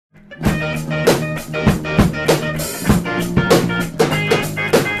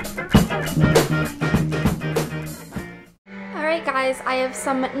guys, I have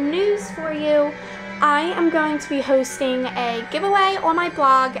some news for you. I am going to be hosting a giveaway on my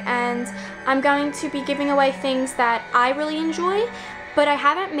blog, and I'm going to be giving away things that I really enjoy, but I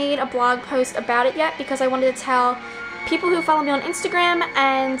haven't made a blog post about it yet because I wanted to tell people who follow me on Instagram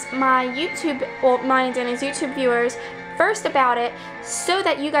and my YouTube, well, mine and Danny's YouTube viewers first about it, so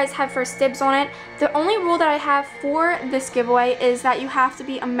that you guys have first dibs on it. The only rule that I have for this giveaway is that you have to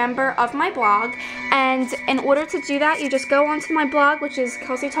be a member of my blog, and in order to do that, you just go onto my blog, which is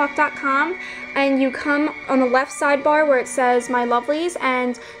KelcieTalk.com, and you come on the left sidebar where it says My Lovelies,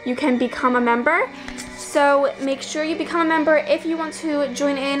 and you can become a member. So make sure you become a member if you want to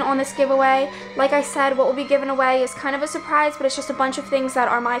join in on this giveaway. Like I said, what will be given away is kind of a surprise, but it's just a bunch of things that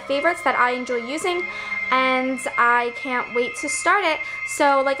are my favorites that I enjoy using, and I can't wait to start it.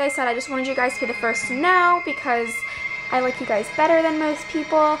 So like I said, I just wanted you guys to be the first to know because I like you guys better than most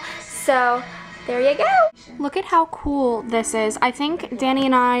people. So there you go. Look at how cool this is. I think Danny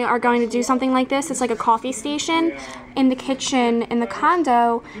and I are going to do something like this. It's like a coffee station in the kitchen in the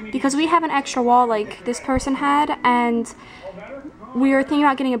condo because we have an extra wall like this person had, and we were thinking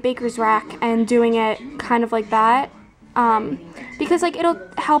about getting a baker's rack and doing it kind of like that. Because like it'll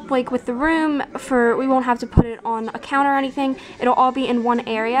help like with the room, we won't have to put it on a counter or anything. It'll all be in one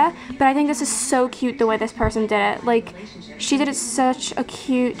area. But I think this is so cute the way this person did it. Like, she did it such a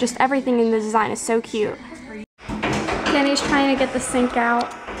cute, just everything in the design is so cute. Danny's trying to get the sink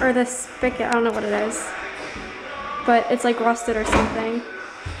out, or the spigot, I don't know what it is. But it's like rusted or something.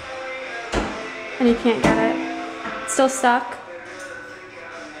 And he can't get it. It's still stuck.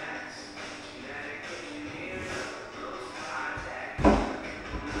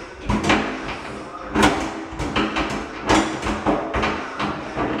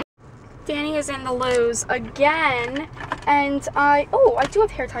 Danny is in the Lowe's again, and I do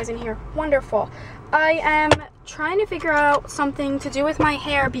have hair ties in here. Wonderful. I am trying to figure out something to do with my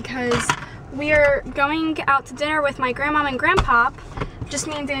hair because we are going out to dinner with my grandmom and grandpop, just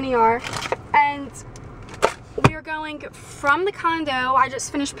me and Danny are, and we are going from the condo. I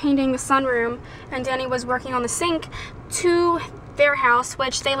just finished painting the sunroom, and Danny was working on the sink, to their house,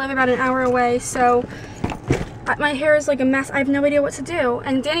 which they live about an hour away, so my hair is like a mess. I have no idea what to do.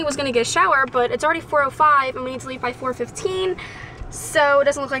 And Danny was gonna get a shower, but it's already 4:05 and we need to leave by 4:15. So it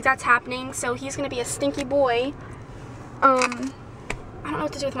doesn't look like that's happening. So he's gonna be a stinky boy. I don't know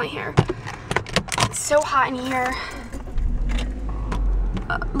what to do with my hair. It's so hot in here.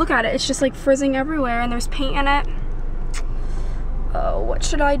 Look at it. It's just like frizzing everywhere and there's paint in it. Oh, what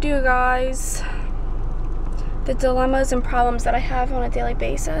should I do, guys? The dilemmas and problems that I have on a daily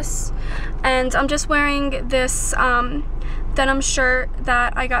basis. And I'm just wearing this denim shirt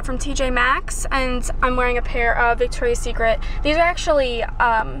that I got from TJ Maxx, and I'm wearing a pair of Victoria's Secret. These are actually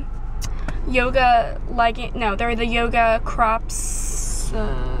yoga leggings. No, they're the yoga crops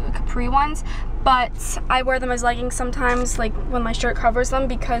capri ones, but I wear them as leggings sometimes, like when my shirt covers them,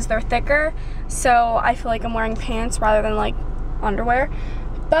 because they're thicker, so I feel like I'm wearing pants rather than like underwear.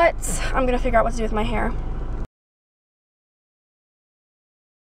 But I'm gonna figure out what to do with my hair.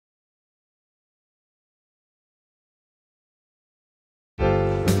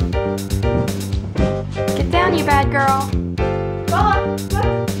 You bad girl.